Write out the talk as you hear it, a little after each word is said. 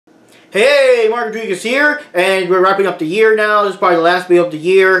Hey, Mark Rodriguez here, and we're wrapping up the year now. This is probably the last video of the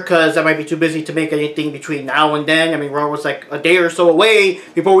year, because I might be too busy to make anything between now and then. I mean, we're almost like a day or so away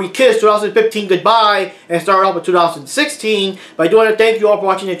before we kiss 2015 goodbye and start off with 2016. But I do want to thank you all for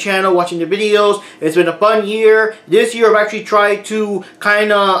watching the channel, watching the videos. It's been a fun year. This year I've actually tried to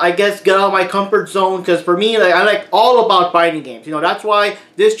kind of, I guess, get out of my comfort zone, because for me, like, I like all about fighting games. You know, that's why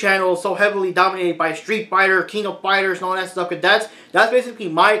this channel is so heavily dominated by Street Fighter, King of Fighters, and all that stuff, because that's basically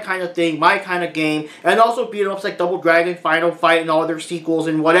my kind of thing, my kind of game, and also beat-em-ups like Double Dragon, Final Fight, and all their sequels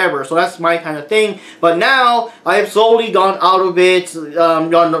and whatever. So that's my kind of thing. But now I have slowly gone out of it,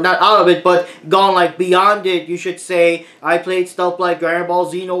 not out of it, but gone like beyond it, you should say. I played stuff like Dragon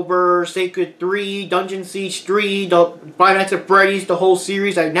Ball Xenoverse, Sacred 3, Dungeon Siege 3, the Five Nights at Freddy's, the whole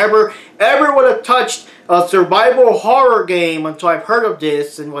series. I never ever would have touched a survival horror game until I've heard of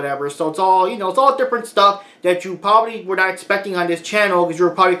this and whatever. So it's all, you know, it's all different stuff that you probably were not expecting on this channel, because you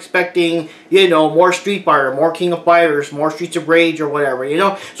were probably expecting, you know, more Street Fighter, more King of Fighters, more Streets of Rage or whatever, you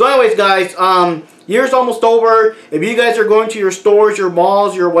know. So anyways, guys, year's almost over. If you guys are going to your stores, your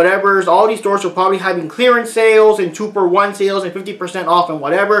malls, your whatevers, all these stores are probably having clearance sales and 2-for-1 sales and 50% off and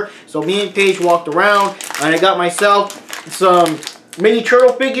whatever. So me and Paige walked around and I got myself some mini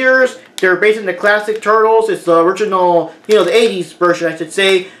turtle figures. They're based on the classic Turtles. It's the original, you know, the 80s version, I should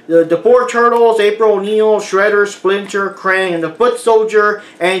say. The four Turtles, April O'Neil, Shredder, Splinter, Krang, and the Foot Soldier.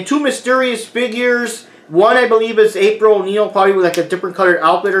 And two mysterious figures. One, I believe, is April O'Neil, probably with like a different colored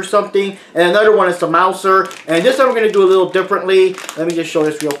outfit or something. And another one is the Mouser. And this time we're going to do a little differently. Let me just show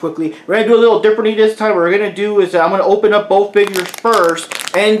this real quickly. We're going to do a little differently this time. What we're going to do is I'm going to open up both figures first.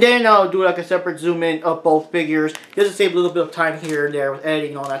 And then I'll do like a separate zoom in of both figures. Just to save a little bit of time here and there with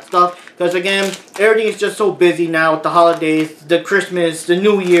editing and all that stuff. Because again, everything is just so busy now with the holidays, the Christmas, the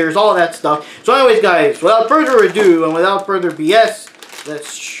New Year's, all that stuff. So anyways, guys, without further ado and without further BS,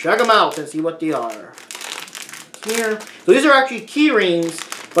 let's check them out and see what they are. Here. So these are actually key rings,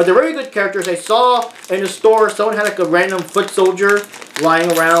 but they're very good characters. I saw in the store someone had like a random Foot Soldier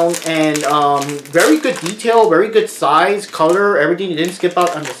lying around, and very good detail, very good size, color, everything. You didn't skip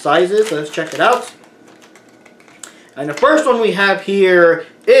out on the sizes, so let's check it out. And the first one we have here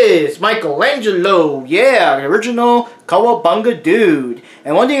is Michelangelo. Yeah, the original Cowabunga dude.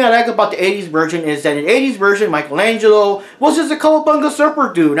 And one thing I like about the 80s version is that in the 80s version, Michelangelo was just a Cowabunga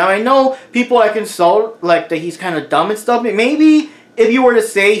surfer dude. Now, I know people like insult, like, that he's kind of dumb and stuff. Maybe if you were to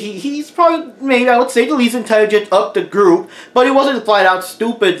say he's probably, maybe I would say the least intelligent of the group, but he wasn't flat out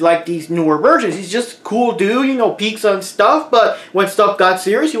stupid like these newer versions. He's just a cool dude, you know, peaks on stuff, but when stuff got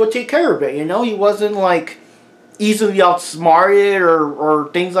serious, he would take care of it, you know? He wasn't, like, easily outsmarted or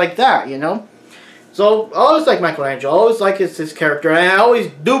things like that, you know? So, I always like Michelangelo. I always like his character. And I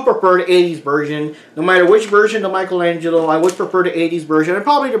always do prefer the 80s version. No matter which version of Michelangelo, I would prefer the 80s version. And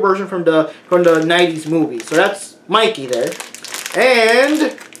probably the version from the 90s movie. So, that's Mikey there.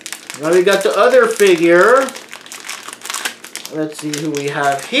 And now we got the other figure. Let's see who we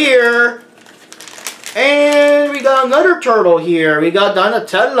have here. And we got another turtle here. We got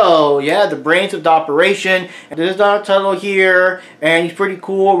Donatello. Yeah, the brains of the operation. And there's Donatello here. And he's pretty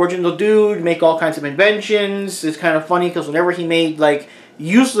cool. Original dude. Make all kinds of inventions. It's kind of funny because whenever he made, like,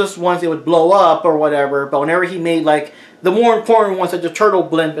 useless ones, they would blow up or whatever. But whenever he made, like, the more important ones, like the turtle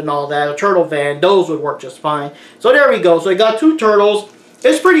blimp and all that, the turtle van, those would work just fine. So there we go. So we got two turtles.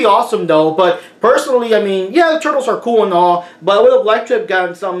 It's pretty awesome though, but personally, I mean, yeah, the turtles are cool and all, but I would have liked to have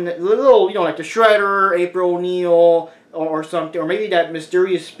gotten some little, you know, like the Shredder, April O'Neil, or something, or maybe that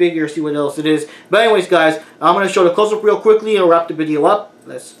mysterious figure, see what else it is. But anyways, guys, I'm going to show the close-up real quickly and wrap the video up.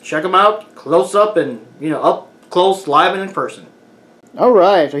 Let's check them out, close up, and, you know, up close, live and in person.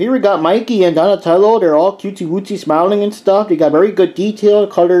 Alright, so here we got Mikey and Donatello. They're all cutesy-wootsy, smiling and stuff. They got very good detail,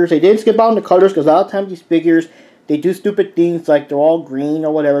 colors. They didn't skip out on the colors, because a lot of times these figures, they do stupid things like they're all green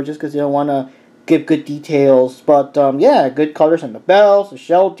or whatever just because they don't want to give good details. But, yeah, good colors on the belts, the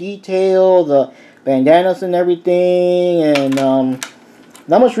shell detail, the bandanas and everything. And,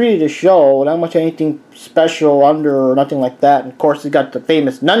 not much really to show. Not much anything special under or nothing like that. And, of course, they got the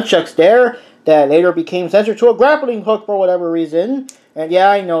famous nunchucks there that later became censored to a grappling hook for whatever reason. And, yeah,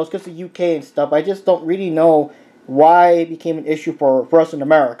 I know, it's because of the UK and stuff. I just don't really know why it became an issue for us in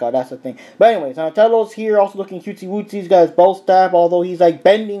America. That's the thing. But anyways, Donatello's here, also looking cutesy-wootsy. He's got his bow staff, although he's like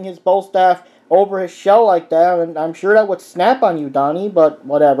bending his bow staff over his shell like that, and I'm sure that would snap on you, Donnie, but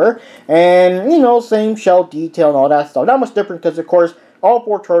whatever. And, you know, same shell detail and all that stuff. Not much different because, of course, all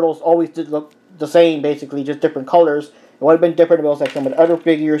four turtles always did look the same, basically, just different colors. It would have been different if it was like some of the other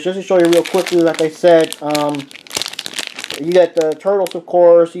figures. Just to show you real quickly, like I said, You got the Turtles, of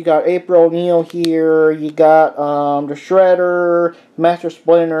course. You got April O'Neil here. You got the Shredder, Master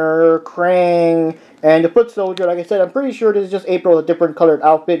Splinter, Krang, and the Foot Soldier. Like I said, I'm pretty sure this is just April with a different colored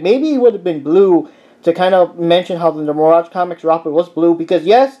outfit. Maybe it would have been blue to kind of mention how the Mirage Comics outfit was blue. Because,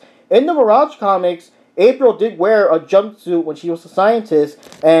 yes, in the Mirage Comics, April did wear a jumpsuit when she was a scientist,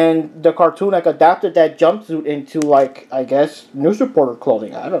 and the cartoon like adapted that jumpsuit into like, I guess, news reporter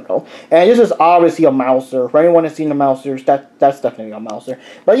clothing. I don't know. And this is obviously a Mouser. For anyone that's seen the Mousers, that's definitely a Mouser.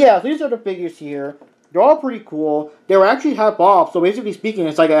 But yeah, so these are the figures here. They're all pretty cool. They were actually half off, so basically speaking,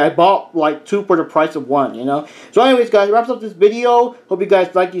 it's like I bought like 2 for the price of 1, you know? So anyways, guys, wraps up this video. Hope you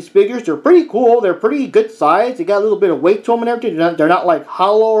guys like these figures. They're pretty cool. They're pretty good size. They got a little bit of weight to them and everything. They're not like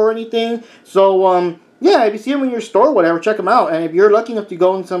hollow or anything. So, yeah, if you see them in your store or whatever, check them out. And if you're lucky enough to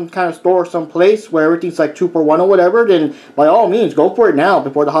go in some kind of store or some place where everything's like 2 for 1 or whatever, then by all means, go for it now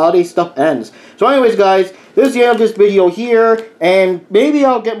before the holiday stuff ends. So anyways, guys, this is the end of this video here. And maybe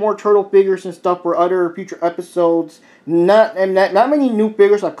I'll get more turtle figures and stuff for other future episodes. Not many new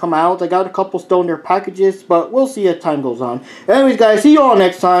figures have come out. I got a couple still in their packages, but we'll see as time goes on. Anyways, guys, see you all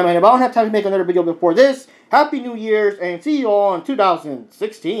next time. And if I don't have time to make another video before this, Happy New Year's, and see you all in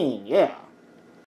 2016. Yeah.